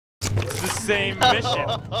It's the same mission.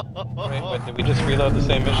 Wait, what, did we just reload the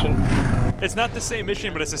same mission? It's not the same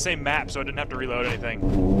mission, but it's the same map, so I didn't have to reload anything.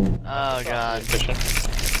 Oh god. Efficient.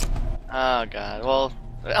 Oh god. Well,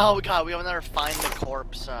 oh god, we have another find the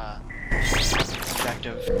corpse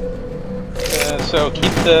objective. So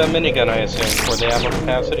keep the minigun, I assume, for the ammo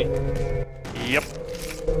capacity. Yep.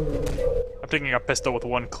 I'm taking a pistol with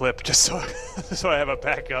one clip just so so I have a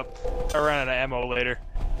backup. I run out of ammo later.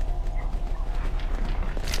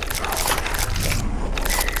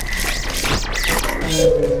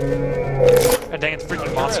 God dang, it's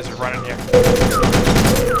freaking monsters are running here.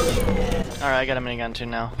 Alright, I got a minigun too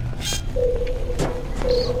now.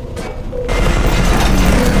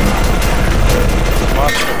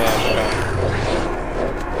 Monster mash shot.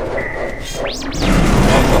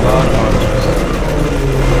 That's a lot of monsters.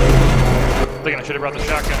 I'm thinking I should have brought the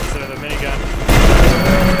shotgun instead of the minigun.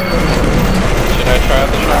 Should I try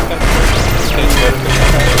the shotgun?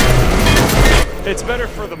 It's better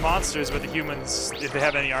for the monsters, but the humans, if they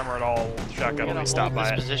have any armor at all, the shotgun will be stopped by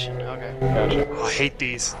it. Position. Okay. Gotcha. Oh, I hate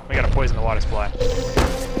these. We gotta poison the water supply.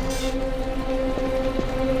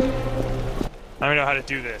 I don't know how to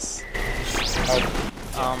do this.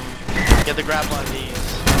 You have to grab one of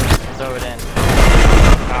these and throw it in.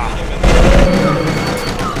 Ah.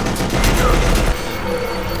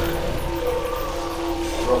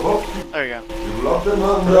 There you go.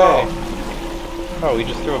 Hooray. Oh, we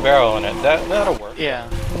just threw a barrel in it. That'll work. Yeah.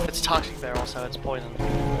 It's toxic barrel, so it's poison.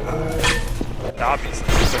 Obviously.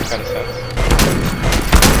 Some kind of sense.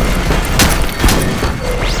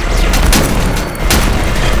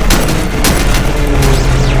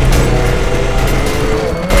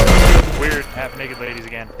 Weird half-naked ladies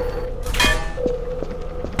again.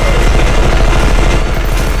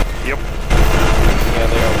 Yep. Yeah,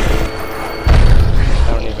 they are weird. I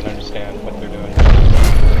don't even understand what they're doing.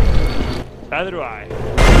 Neither do I.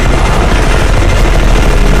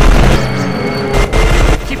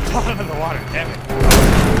 Keep falling in the water, damn it.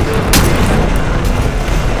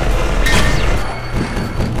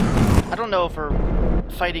 I don't know if we're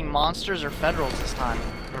fighting monsters or federals this time.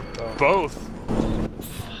 Both.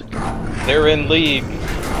 They're in league.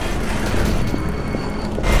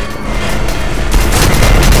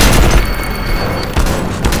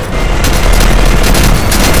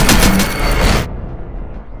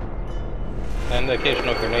 And the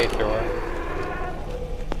occasional grenade thrower.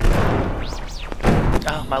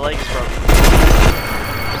 Oh, my leg is broken.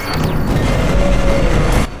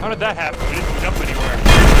 How did that happen? We didn't jump anywhere.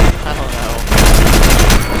 I don't know.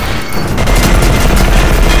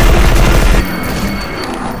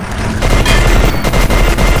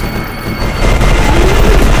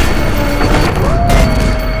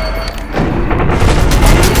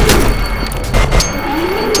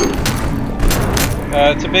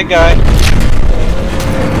 It's a big guy.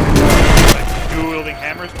 Like, dual-wielding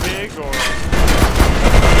hammers big, or...?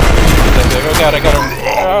 Oh god, I got him.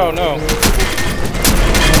 Oh no.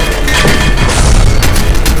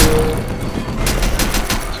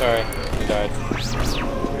 Sorry, he died.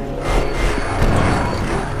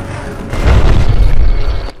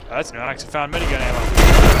 Oh, that's new. I actually found minigun ammo.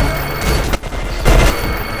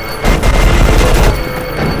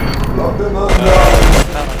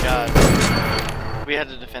 Oh my god. We had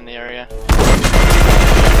to defend the area.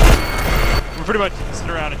 We pretty much sit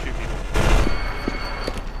around and shoot people.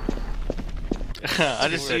 I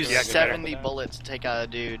just used Yeah, 70 bullets to take out a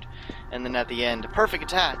dude, and then at the end, perfect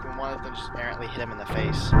attack, and one of them just apparently hit him in the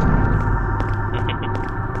face.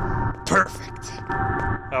 Perfect.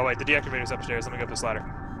 Oh wait, the deactivator's upstairs. Let me go up this ladder.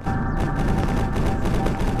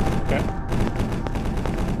 Okay.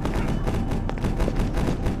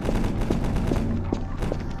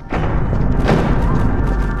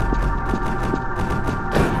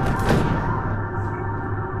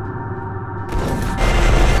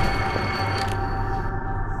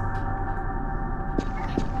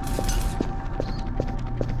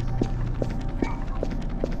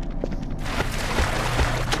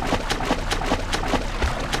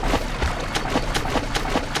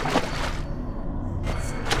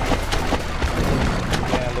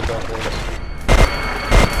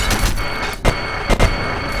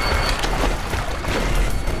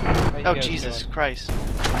 Oh Jesus Christ.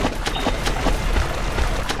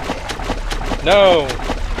 No!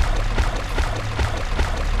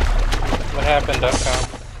 What happened, Dotcom?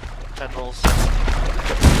 Federals.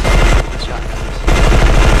 Shotguns.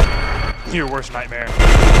 Your worst nightmare.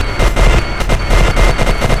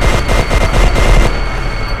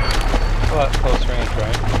 Well, at close range,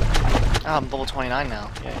 right? Oh, I'm level 29 now.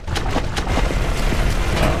 Yay.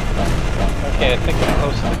 Okay, I think I'm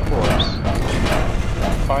close to the corpse.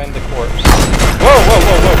 Find the corpse. Whoa, whoa,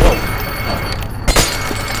 whoa, whoa, whoa!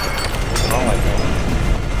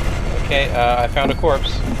 Okay, I found a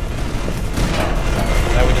corpse.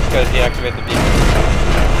 Now we just gotta deactivate the beacon.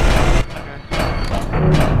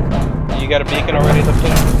 You got a beacon already,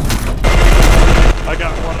 Lipton? I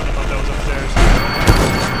got one of them that was upstairs.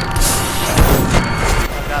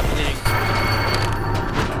 I got bleeding.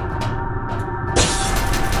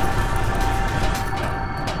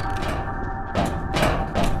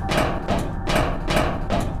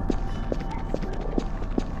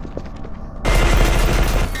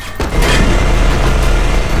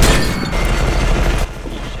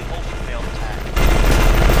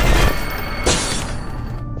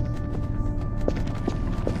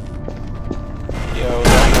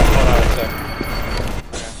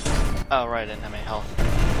 Oh, right, I didn't have any health.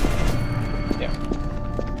 Yeah.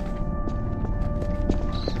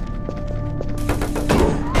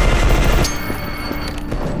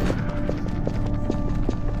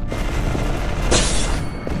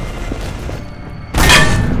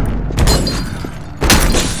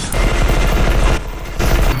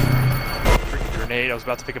 Freaking grenade. I was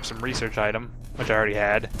about to pick up some research item, which I already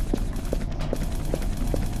had.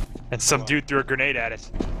 And some dude threw a grenade at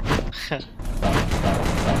it.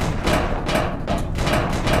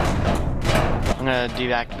 I'm gonna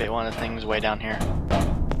deactivate one of the things way down here.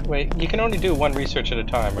 Wait, you can only do one research at a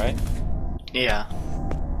time, right? Yeah.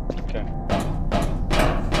 Okay.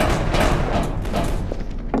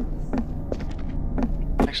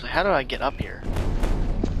 Actually, how do I get up here?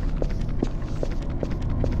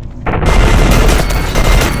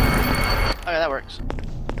 Okay, that works.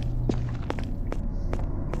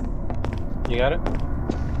 You got it?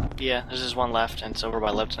 Yeah, there's just one left, and it's over by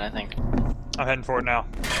Lipton, I think. I'm heading for it now.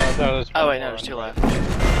 No, there's Oh one wait, no, more there's on two the right. left.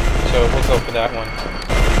 So we'll go for that one.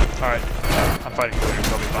 Alright. I'm fighting clear,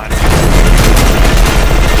 so I'll be fine.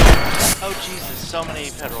 Oh Jesus, so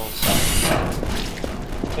many pedals.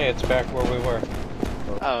 Hey, it's back where we were.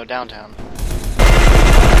 Oh, downtown.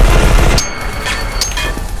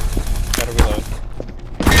 Gotta reload.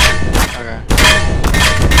 Okay.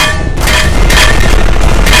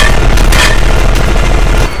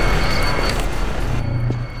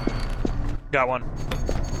 Got one.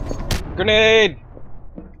 Grenade!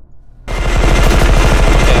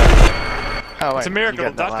 Oh wait, It's a miracle you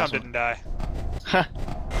got that Dotcom last one. didn't die. Huh.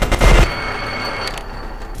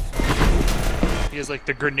 He has like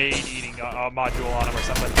the grenade eating module on him or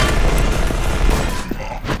something.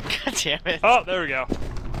 God damn it. Oh, there we go.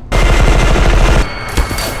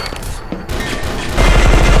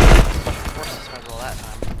 Forces might as well that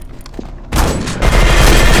time.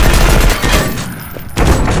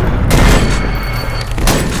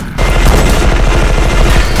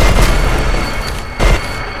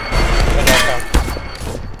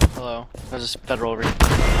 Hello. There's a federal over here.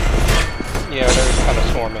 Yeah, they're kind of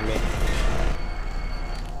swarming me.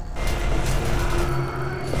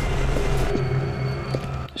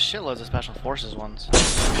 Shitloads of special forces ones.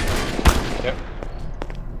 Yep.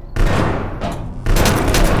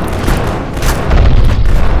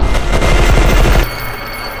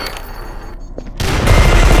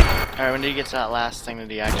 Alright, when do you get to that last thing to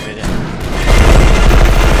deactivate it?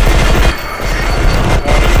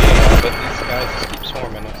 But these guys just keep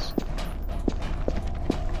swarming us.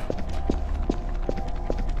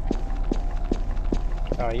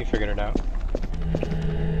 Oh, you figured it out.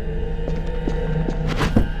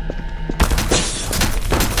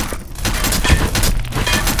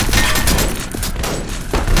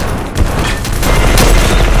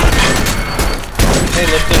 Hey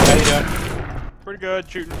Lipton, how you doing? Pretty good,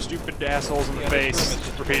 shooting stupid assholes in the Yeah, this face room is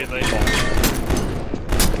just repeatedly.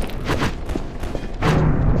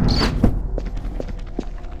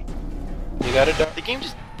 You got it done? The game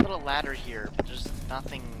just put a ladder here, but there's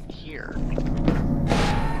nothing here.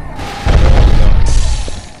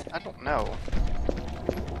 I don't know.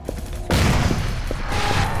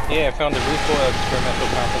 Yeah, I found the recoil experimental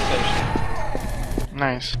compensation.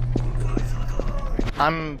 Nice.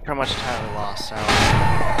 I'm pretty much entirely lost, so...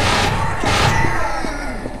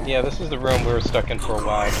 Yeah, this is the room we were stuck in for a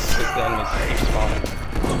while because the enemies keep spawning.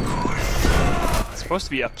 It's supposed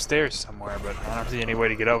to be upstairs somewhere, but I don't see any way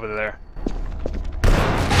to get over there.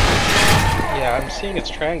 Yeah, I'm seeing its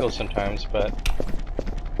triangles sometimes, but...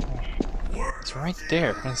 It's right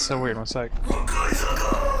there. That's so weird. One sec.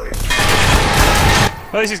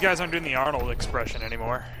 At least these guys aren't doing the Arnold expression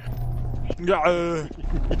anymore. They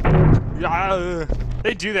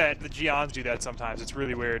do that. The Geons do that sometimes. It's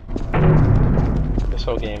really weird. This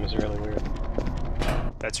whole game is really weird.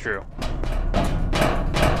 That's true.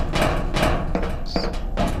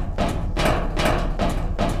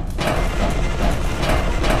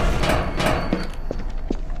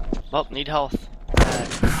 Well, need health.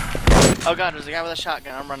 Oh god, there's a guy with a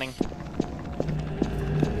shotgun. I'm running.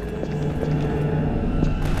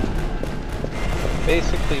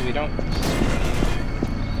 basically we don't...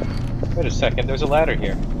 Wait a second, there's a ladder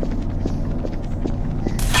here.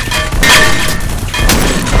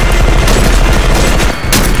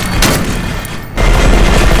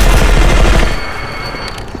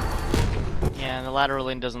 Yeah, the ladder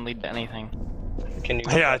really doesn't lead to anything. Can you...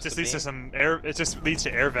 Yeah, it just leads to some air. It just leads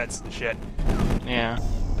to air vents and shit. Yeah.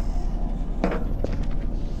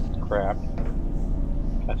 Crap.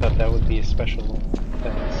 I thought that would be a special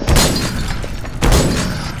thing.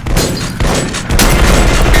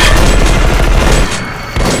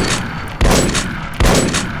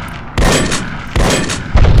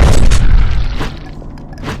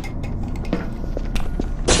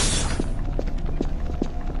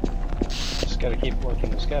 Just gotta keep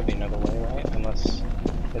working. There's gotta be another way, right? Unless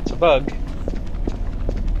it's a bug.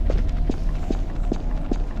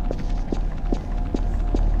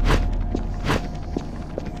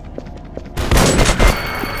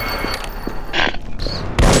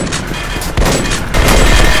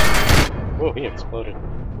 Whoa, he exploded.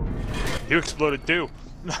 You exploded too.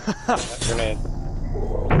 That grenade.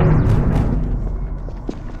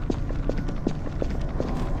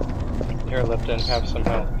 Here, Lipton, have some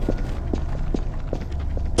help.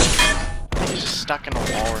 He's just stuck in a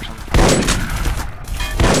wall or something.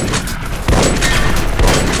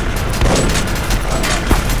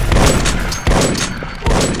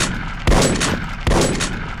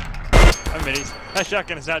 I'm minis. That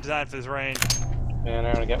shotgun is not designed for this range. Man,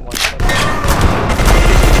 I only get one.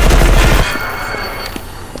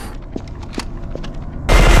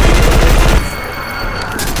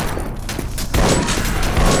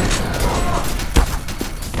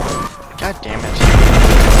 God damn it.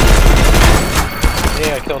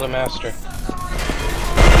 Yeah, I killed a master.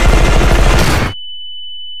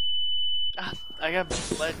 I got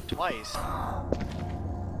bled twice.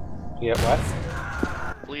 You get what?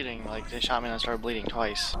 Bleeding, like they shot me and I started bleeding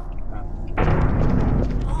twice.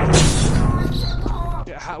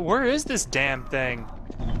 Yeah, where is this damn thing?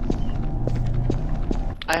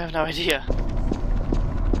 I have no idea.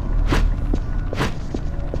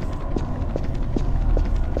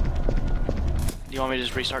 Do you want me to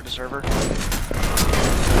just restart the server?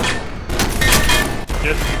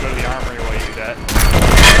 Just go to the armory while you do that.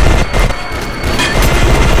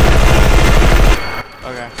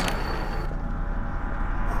 Okay.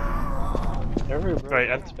 Every road Right,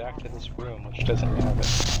 leads back to this room, which doesn't have it.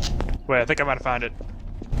 Wait, I think I might have found it.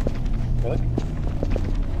 Really?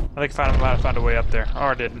 I think I might have found a way up there.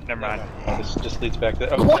 Or I didn't. Never mind. No. This just leads back to...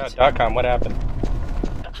 Oh, What? Dotcom, what happened?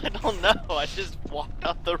 I don't know. I just walked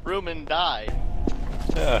out the room and died.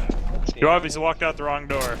 Let's see. You obviously walked out the wrong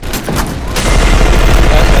door.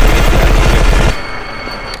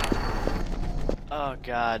 Oh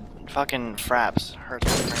god. Fucking fraps hurts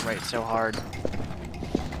my frame rate so hard.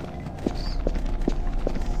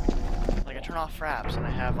 Like I turn off fraps and I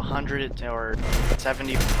have 100 or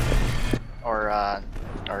 70 or a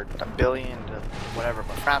billion to whatever,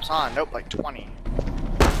 but fraps on, nope, like 20.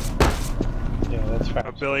 Yeah, that's fine.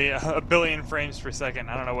 A billion frames per second.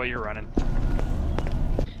 I don't know what you're running.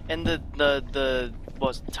 And the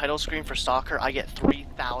title screen for Stalker, I get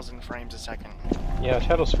 3,000 frames a second. Yeah,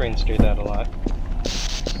 title screens do that a lot.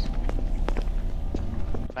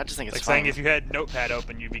 I just think it's Like fun. saying if you had Notepad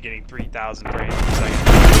open, you'd be getting 3,000 frames per second.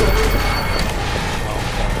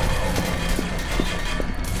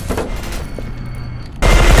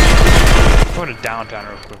 Go to downtown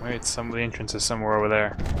real quick. Maybe it's some of the entrances somewhere over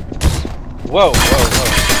there. Whoa, whoa,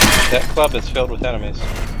 whoa. That club is filled with enemies.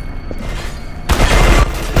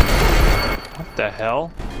 What the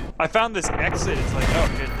hell? I found this exit. It's like, oh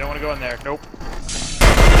shit, don't want to go in there. Nope.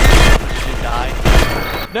 Did you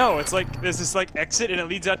die? No, it's like there's this like exit and it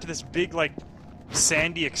leads out to this big like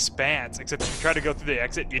sandy expanse. Except if you try to go through the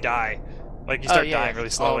exit, you die. Like you start dying really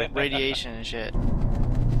slowly. Oh, radiation and shit.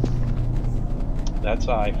 That's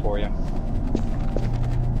I for you.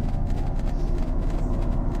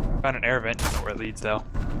 Found an air vent. Don't know where it leads though.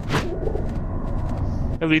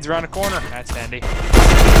 It leads around a corner. That's handy.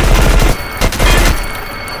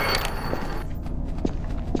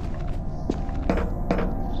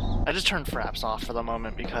 I just turned fraps off for the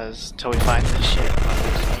moment because till we find this shit on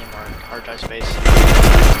this game or hard drive space.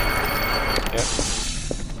 Yep.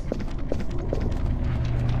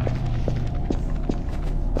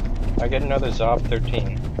 I get another Zob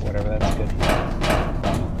 13, whatever that's good.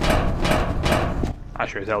 I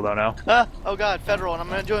sure as hell don't know. Ah! Oh god, federal, and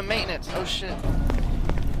I'm doing maintenance. Oh shit.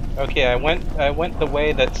 Okay, I went the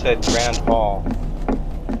way that said Grand Hall.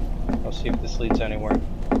 I'll see if this leads anywhere.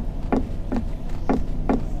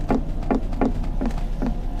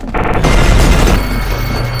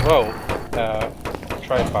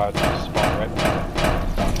 tripod just spawned right behind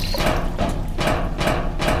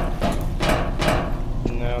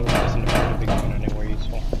it. No, this doesn't appear to be going anywhere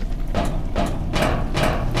useful.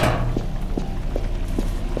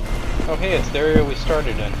 Oh hey, it's the area we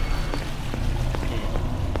started in.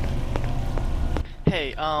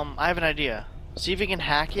 Hey, I have an idea. See if you can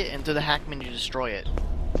hack it, and through the hack menu destroy it.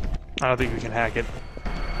 I don't think we can hack it.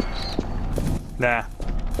 Nah.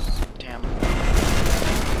 Damn.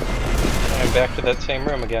 I'm back to that same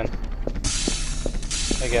room again.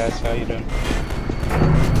 Hey guys, how you doing?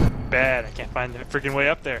 Bad. I can't find the freaking way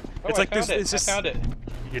up there. Oh, It's I like found this. it. It's just. I found it.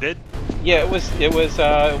 You did? Yeah, it was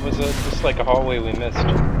just like a hallway we missed.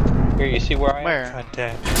 Here, you see where I am? Where? God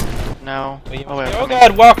damn. No. Oh, Oh, wait, oh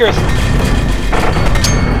god, walkers!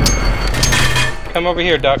 Come over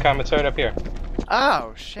here, Dotcom. It's right up here.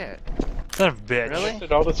 Oh, shit. Son of a bitch. Really? Missed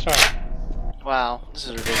it all this time. Wow, this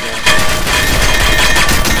is ridiculous.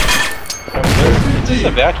 This is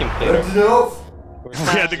a vacuum cleaner. We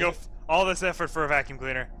had to go all this effort for a vacuum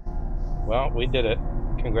cleaner. Well, we did it.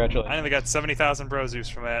 I Congratulations. only got 70,000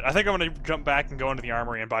 brozus from that. I think I'm gonna jump back and go into the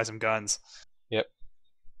armory and buy some guns. Yep.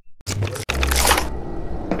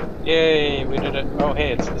 Yay, we did it. Oh,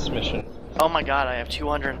 hey, it's this mission. Oh my god, I have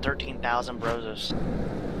 213,000 brozos.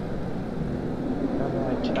 How do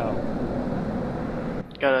I tell?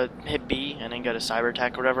 Gotta hit B and then go to cyber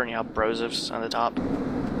tech or whatever, and you have brozos on the top.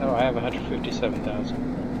 Oh, I have 157,000.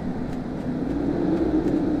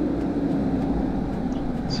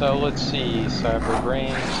 So let's see, cyber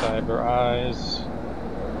brain, cyber eyes,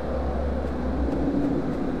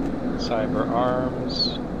 cyber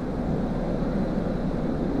arms,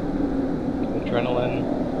 adrenaline.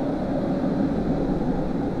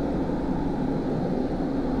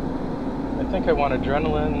 I think I want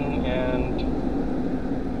adrenaline and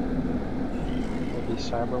maybe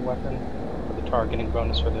cyber weapon for the targeting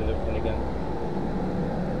bonus for the minigun.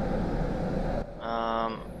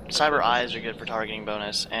 Cyber eyes are good for targeting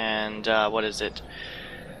bonus, and what is it?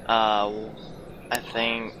 I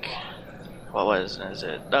think is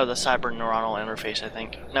it? Oh, the cyber neuronal interface. I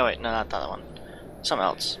think. No, wait, no, not that one. Something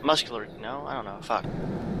else. Muscular. No, I don't know. Fuck.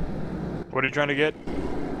 What are you trying to get?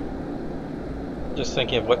 Just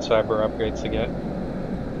thinking of what cyber upgrades to get.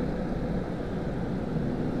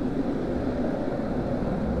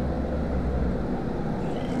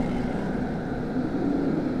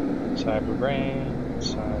 Cyber brain,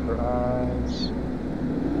 cyber eyes.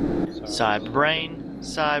 Cyber brain.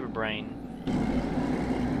 Cyber brain.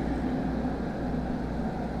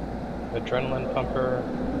 Adrenaline pumper.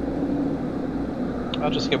 I'll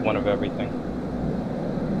just get one of everything.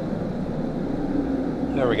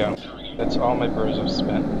 There we go. That's all my brozos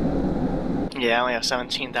spent. Yeah, I only have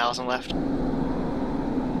 17,000 left. I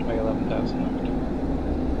got 11,000 left.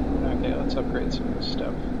 Okay, let's upgrade some of this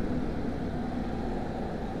stuff.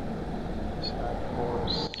 Cyber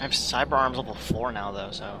force. I have cyber arms level 4 now, though,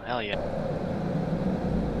 so hell yeah.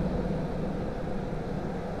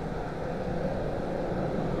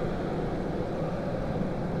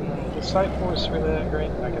 Is Cyber force really that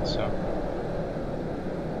great? I guess so.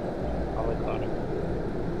 Polycloning.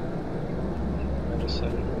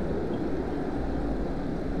 Medicine.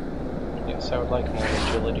 Yes, I would like more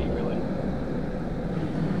agility, really.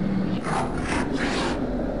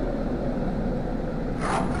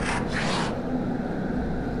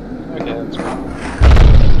 Okay, that's fine.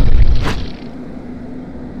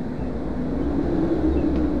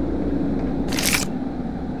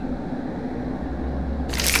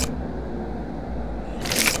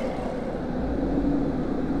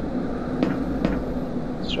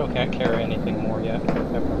 Still can't carry anything more yet.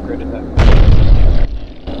 Haven't upgraded that.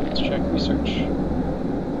 Let's check research.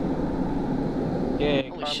 Yay,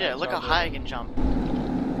 Holy shit, look how high I can jump.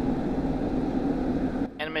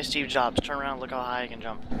 Anime Steve Jobs, turn around, look how high I can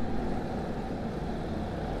jump.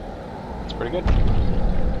 That's pretty good.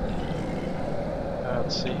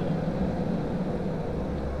 Let's see.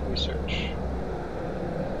 Research.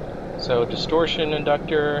 So, distortion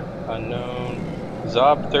inductor, unknown.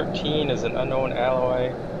 Zob 13 is an unknown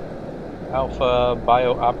alloy. Alpha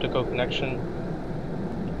bio-optical connection.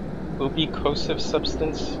 Ubicosive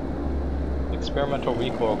substance. Experimental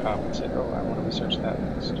recoil compensator. Oh, I want to research that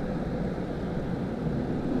next.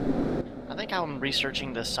 I think I'm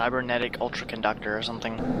researching the cybernetic ultraconductor or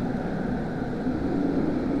something.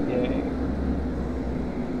 Yay.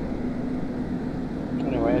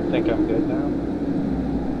 Anyway, I think I'm good now.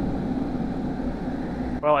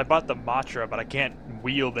 Well, I bought the Matra, but I can't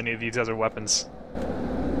wield any of these other weapons.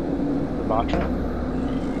 The mantra?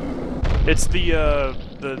 It's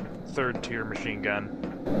the third tier machine gun.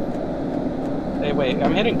 Hey, wait,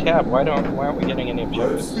 I'm hitting tab. Why aren't we getting any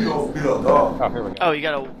objectives? Oh, here we go. Oh, you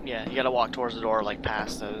gotta walk towards the door, like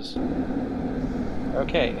past those.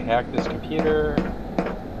 Okay, hack this computer,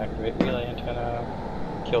 activate relay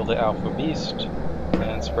antenna, kill the alpha beast,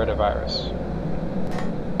 and spread a virus.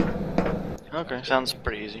 Okay, sounds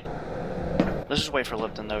pretty easy. Let's just wait for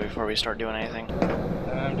Lipton though before we start doing anything.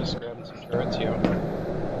 I'm just grabbing some turrets here.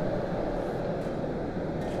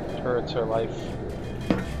 Turrets are life.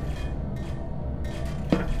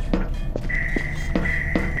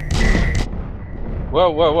 Whoa,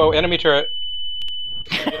 whoa, whoa, enemy turret!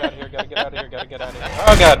 Gotta get out of here, gotta get out of here, gotta get out of here.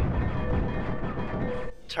 Oh god!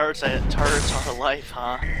 Turrets are life,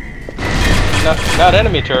 huh? Not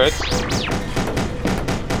enemy turrets.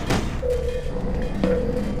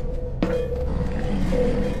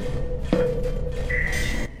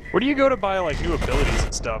 Where do you go to buy like new abilities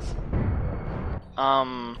and stuff?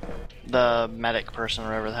 The medic person, or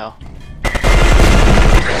whatever the hell.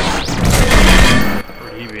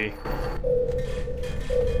 Where'd he be?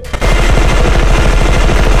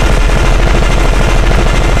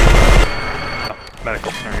 Oh,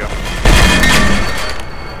 medical. There we go.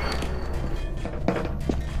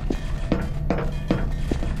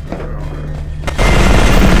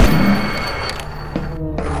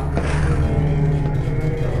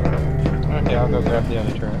 Okay, I'll go grab the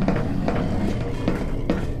other turret.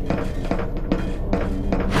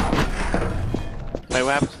 Wait,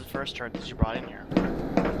 what happened to the first turret that you brought in here?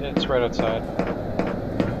 It's right outside.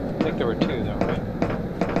 I think there were two though, right?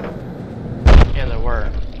 Yeah, there were.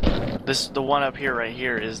 The one up here, right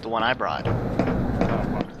here, is the one I brought. Oh.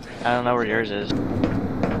 I don't know where yours is.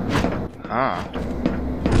 Huh.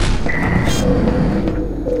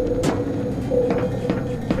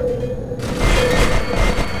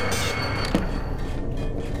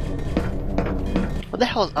 What the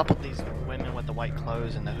hell is up with these women with the white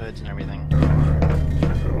clothes and the hoods and everything?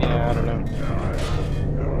 Yeah, I don't know.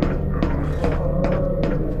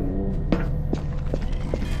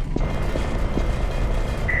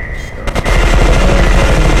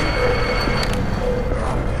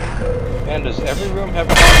 Man, does every room have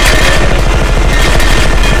a hospital?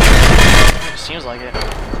 Seems like it.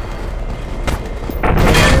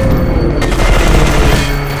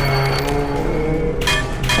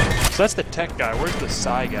 So that's the tech guy. Where's the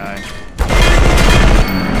Psy guy?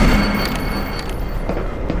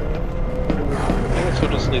 I guess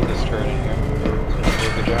we'll just leave this turret in here. So it's do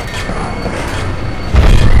a good job.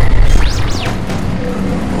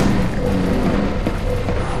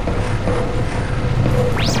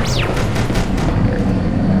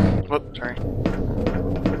 Whoop, sorry.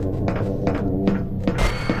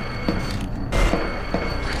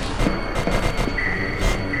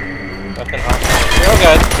 Nothing hostile. Oh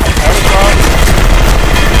god, I was wrong.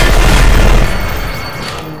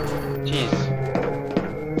 Jeez.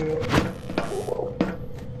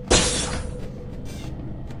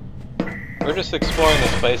 We're just exploring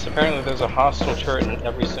this place. Apparently there's a hostile turret in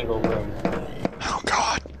every single room. Oh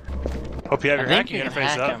god. Hope you have I your think hacking you can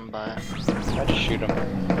interface hack up. him, but I just shoot him.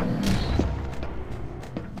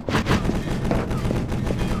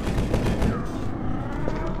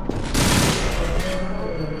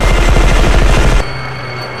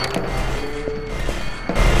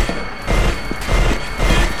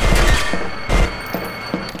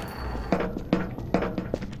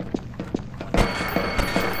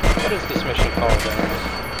 What is this mission called then?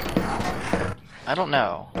 I don't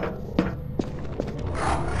know.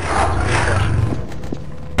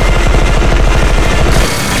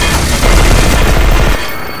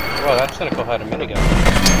 Well, that cynical had a minigun.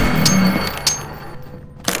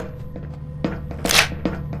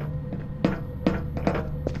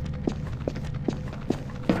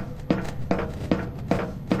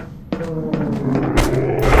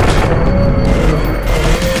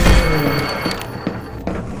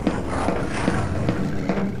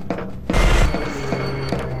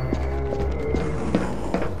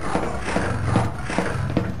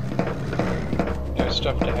 There's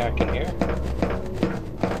stuff to hack in here.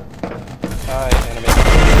 Hi, enemy.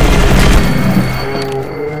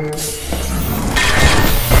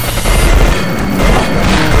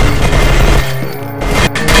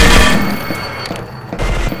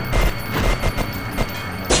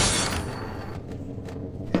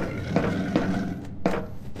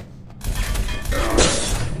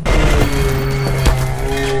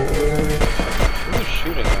 Who's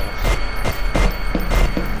shooting at us?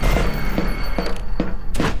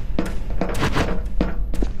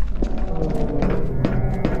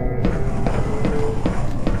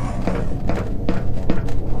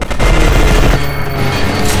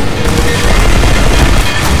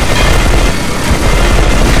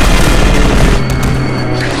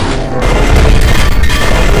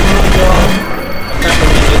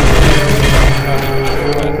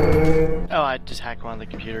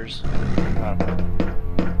 computers. Oh.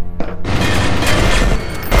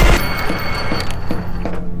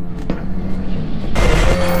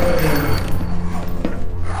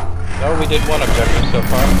 No, we did one objective so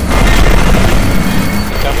far.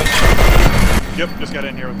 You coming? Yep, just got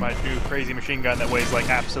in here with my new crazy machine gun that weighs like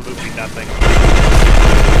absolutely nothing.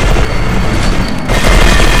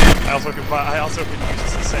 I also can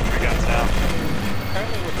use the sentry guns now.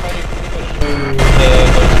 Apparently we're fighting the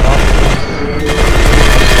monsters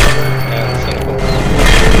and cynicals.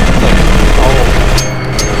 Like, all of them.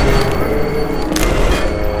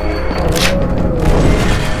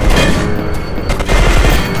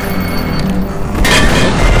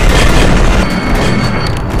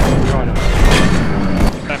 Join us.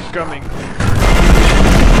 I'm coming.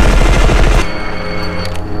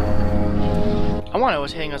 I want to know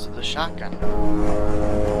what's hitting us with the shotgun.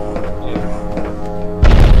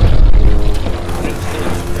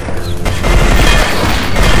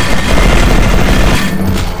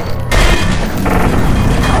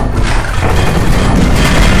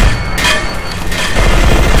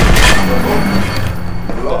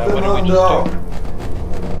 What did we just do?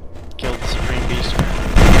 Killed the Supreme Beast.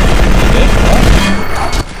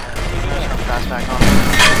 Fraps back on.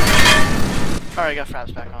 Alright, I got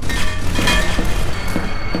fraps back on.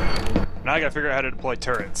 Now I gotta figure out how to deploy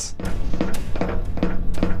turrets.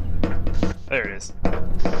 There it is. Oh,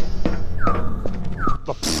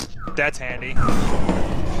 pfft, that's handy.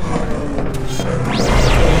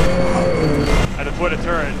 I deployed a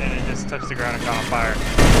turret and it just touched the ground and caught on fire.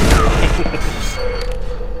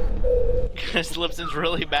 Because Lipton's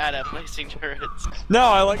really bad at placing turrets. No,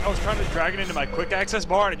 I was trying to drag it into my quick access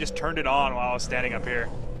bar and it just turned it on while I was standing up here.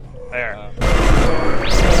 There.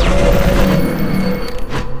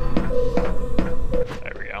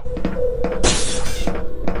 There we go.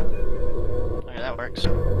 Okay, that works.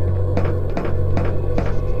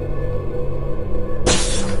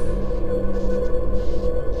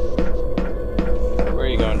 Where are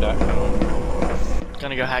you going, Dotcom?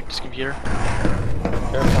 Gonna go hack this computer.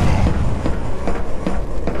 Careful.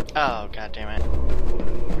 Oh, god damn it.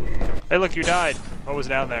 Hey, look, you died. What was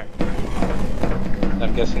down there?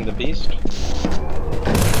 I'm guessing the beast? No,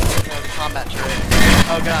 the combat turret.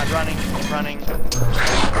 Oh god, running, running.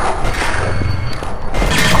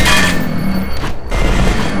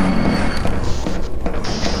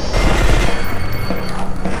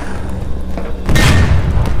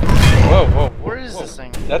 Whoa, whoa. Where is this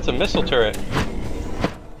thing? That's a missile turret.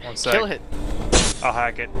 One sec. Kill it. I'll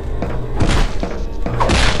hack it.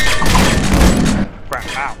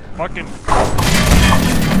 Crap, ow. Fucking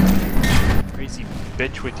crazy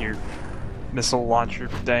bitch with your missile launcher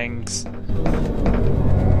things.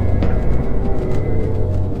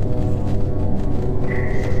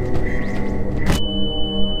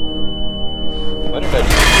 What did I do?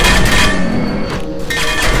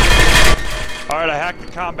 Alright, I hacked the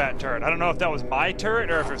combat turret. I don't know if that was my turret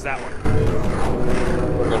or if it was that one.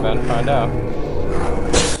 We're about to find out.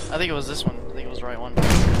 I think it was this one. I think it was the right one.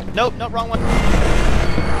 Nope, nope, wrong one.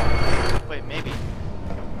 Wait, maybe.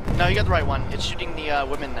 No, you got the right one. It's shooting the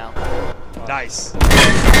women now. Nice. Hey,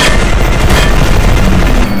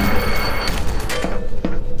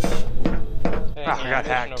 Ah, I got mission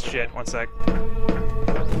hacked. over Shit, one sec.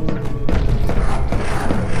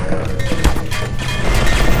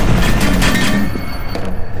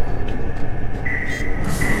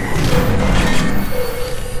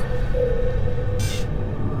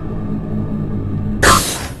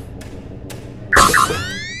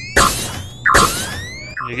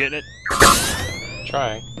 You getting it?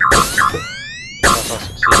 Trying. I don't know if I'll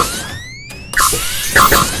succeed.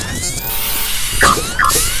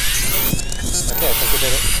 Okay, I think we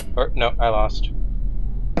did it. Or, no, I lost.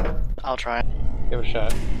 I'll try. Give it a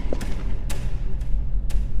shot.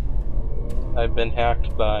 I've been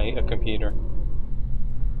hacked by a computer.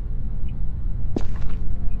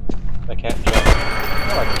 I can't jump.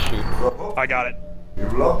 Oh, I can shoot. I got it.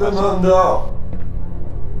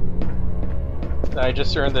 I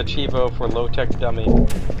just earned the Chivo for low-tech dummy.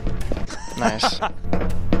 Nice.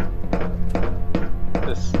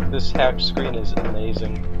 This hacked screen is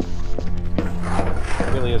amazing.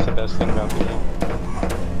 It really is the best thing about the game.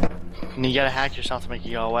 And you gotta hack yourself to make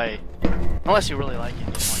it go away. Unless you really like it.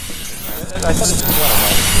 I thought it was one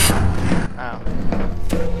Oh.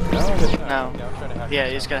 No, I guess not. No. Yeah, I'm trying to hack Yeah,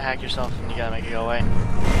 you just gotta hack yourself and you gotta make it go away.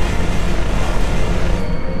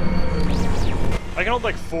 I can hold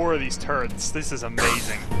like 4 of these turrets. This is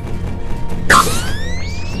amazing.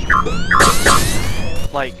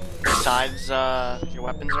 Like, besides your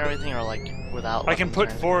weapons and everything, or like without? I can put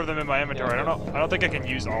weapons or 4 of them in my inventory. I don't think I can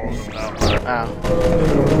use all of them though. anything?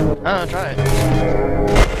 Oh, try it.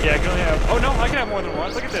 Yeah, I can only have. Oh no, I can have more than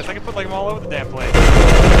one. Look at this. I can put like them all over the damn place.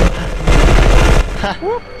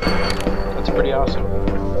 That's pretty awesome.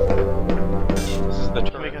 This is the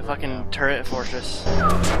Make turret. a fucking turret fortress.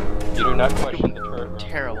 You do not question the turret.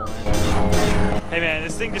 Terrible, man. Hey man,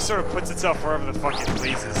 this thing just sort of puts itself wherever the fuck it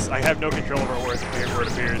pleases. I have no control over where it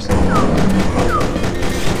appears.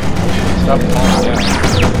 Stop falling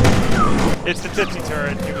down. It's the tipsy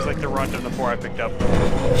turret. It was like the runt of the 4 I picked up.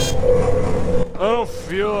 I don't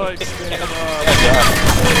feel like standing up.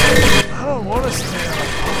 I don't want to stand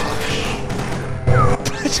up.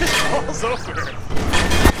 It just falls over.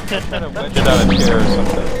 Kind of wedge it on a chair or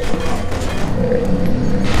something.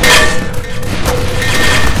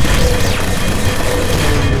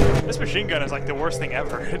 This machine gun is like the worst thing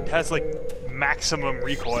ever. It has like maximum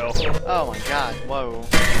recoil. Oh my god, whoa.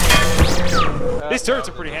 These turrets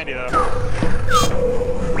are pretty handy though.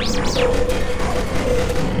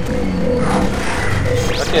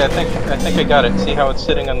 Okay, I think I got it. See how it's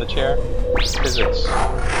sitting on the chair? Physics.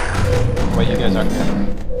 Wait, you guys aren't here.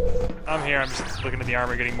 I'm here, I'm just looking at the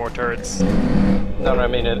armor getting more turrets. No, I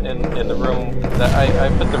mean in the room. That I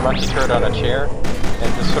put the runty turret on a chair, and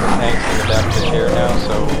it just sort of hangs in the back of the chair now,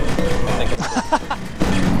 so I think it's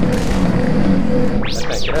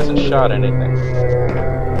I think it hasn't shot anything.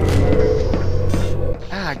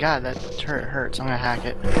 Ah, god, that turret hurts. I'm gonna hack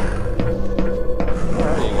it. Where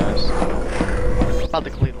are you guys? About to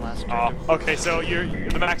complete the last turret. Oh, okay, so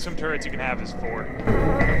the maximum turrets you can have is 4.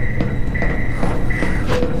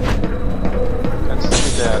 That's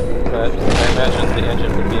too bad, but I imagine the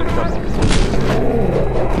engine would be in trouble.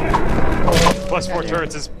 Plus 4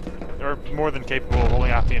 turrets are more than capable of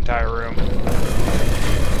holding off the entire room.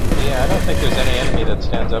 Yeah, I don't think there's any enemy that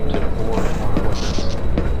stands up to 4 forces.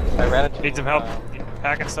 I ran into... Need some help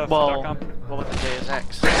hacking stuff? Well, Dotcom? what about the Deus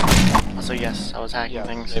Ex? Also, yes, I was hacking Yeah,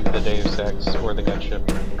 things. maybe the Deus Ex or the gunship.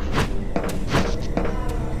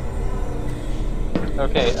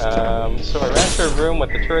 Okay, so I ran to a room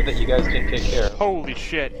with the turret that you guys didn't take care of. Holy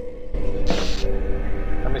shit.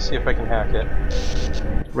 Let me see if I can hack it.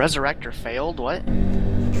 Resurrector failed? What?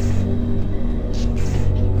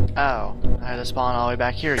 Oh, I had to spawn all the way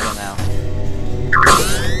back here again now.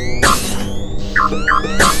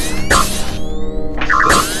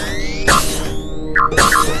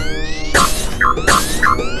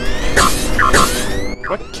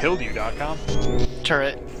 What killed you, Dotcom?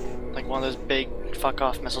 Turret. Like one of those big fuck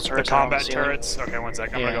off missile The turrets. that are on combat ceiling. turrets? Okay, one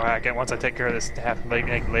sec. I'm Yeah. gonna go hack it once I take care of this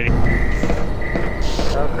half-leg lady.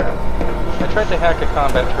 Oh crap. I tried to hack a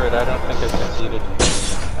combat turret, I don't think I succeeded.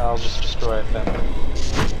 I'll just destroy it then.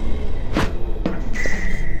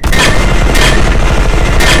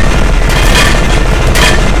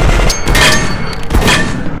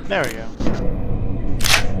 There we go.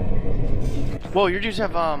 Whoa, your dudes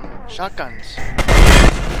have shotguns.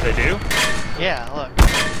 They do? Yeah, look.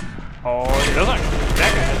 Oh, those aren't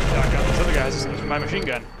that guy has a shotgun. This other guy has my machine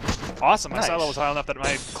gun. Awesome, my Nice. silo was high enough that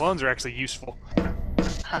my clones are actually useful.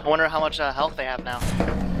 I wonder how much health they have now.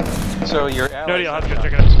 So your allies... No deal, I'll have to go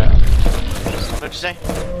check it out. What'd you say?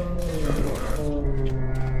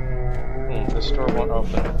 This door won't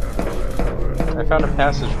open. I found a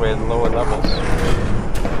passageway at lower levels.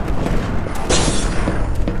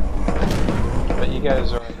 But you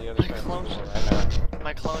guys are on the other side of the door right now.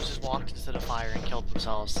 My clones just walked into the fire and killed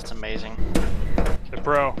themselves. That's amazing.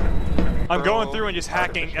 Bro, I'm Bro, going through and just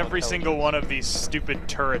hacking artificial every single one of these stupid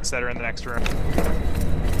turrets that are in the next room.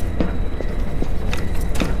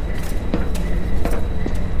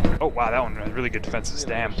 Oh wow, that one has really good defenses.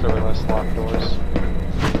 Damn. So we're less locked doors.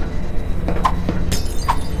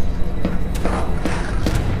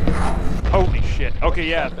 Holy shit. Okay,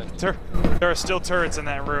 yeah, there are still turrets in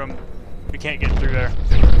that room. We can't get through there.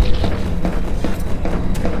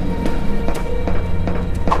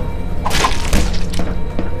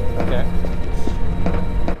 Okay.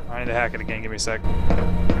 I need to hack it again. Give me a sec. I'm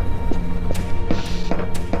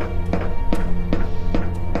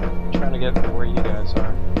trying to get where you guys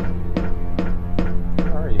are.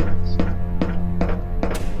 Where are you guys?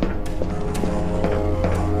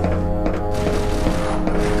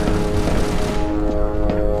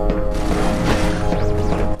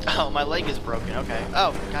 Oh, my leg is broken. Okay.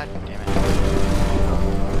 Oh, god damn it.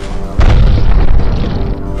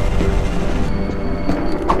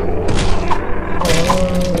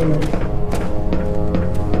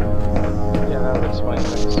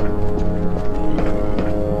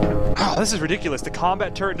 Oh, this this is ridiculous. The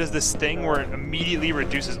combat turret does this thing where it immediately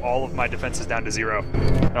reduces all of my defenses down to 0.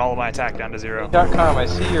 And all of my attack down to 0. Dotcom, I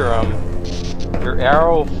see your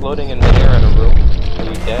arrow floating in midair in a room. Are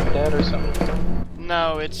you dead or something?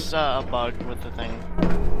 No, it's a bug with the thing.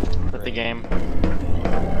 With the game.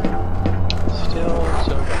 Still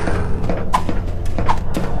so bad.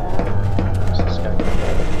 Where's this guy?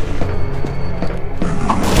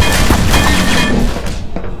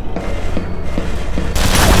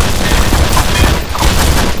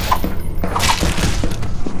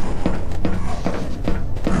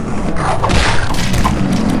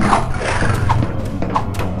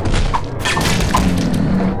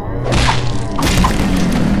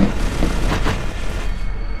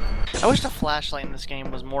 I wish the flashlight in this game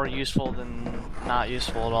was more useful than not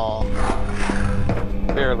useful at all.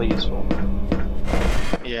 Barely useful.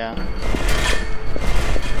 Yeah.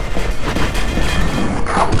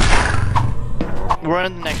 We're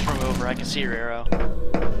in the next room over. I can see your arrow.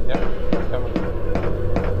 Yep, I'm coming.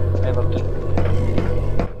 Hey, Lipton.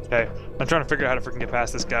 Okay, I'm trying to figure out how to freaking get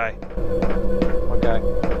past this guy. What guy?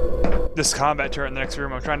 This combat turret in the next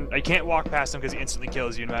room. I can't walk past him because he instantly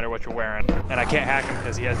kills you no matter what you're wearing. And I can't hack him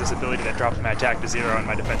because he has this ability that drops my attack to 0 and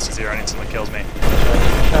my defense to 0 and instantly kills me.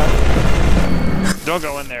 Don't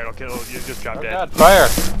go in there, it'll kill you, just drop dead. God, fire!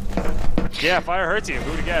 Yeah, fire hurts you. Who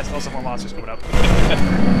would have guessed? Also more monsters coming up. There's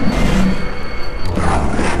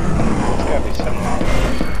gotta be somewhere.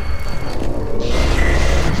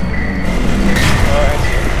 Oh, I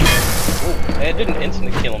see. Ooh, it didn't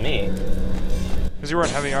instantly kill me. Because you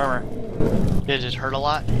weren't heavy armor. Did it just hurt a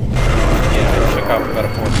lot? Yeah, it took off about a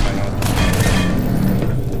fourth of my health.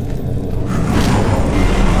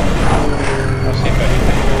 I'll see if I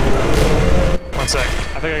can. 1 sec.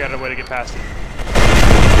 I think I got a way to get past it.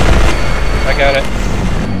 I got it.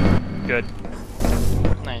 Good.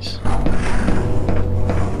 Nice.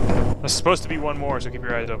 There's supposed to be one more, so keep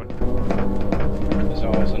your eyes open. There's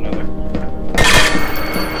always another.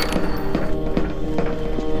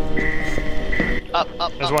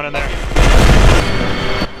 Up. There's one in there.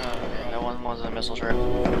 That one was a missile turret.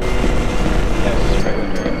 Yeah, this is right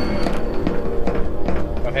under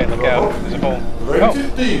it. Okay, look out. There's a hole. Oh!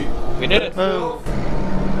 We did it! Move.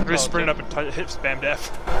 We're just sprinting up and hit spam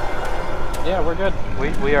def. Yeah, we're good.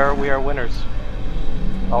 We are winners.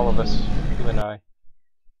 All of us. You and I.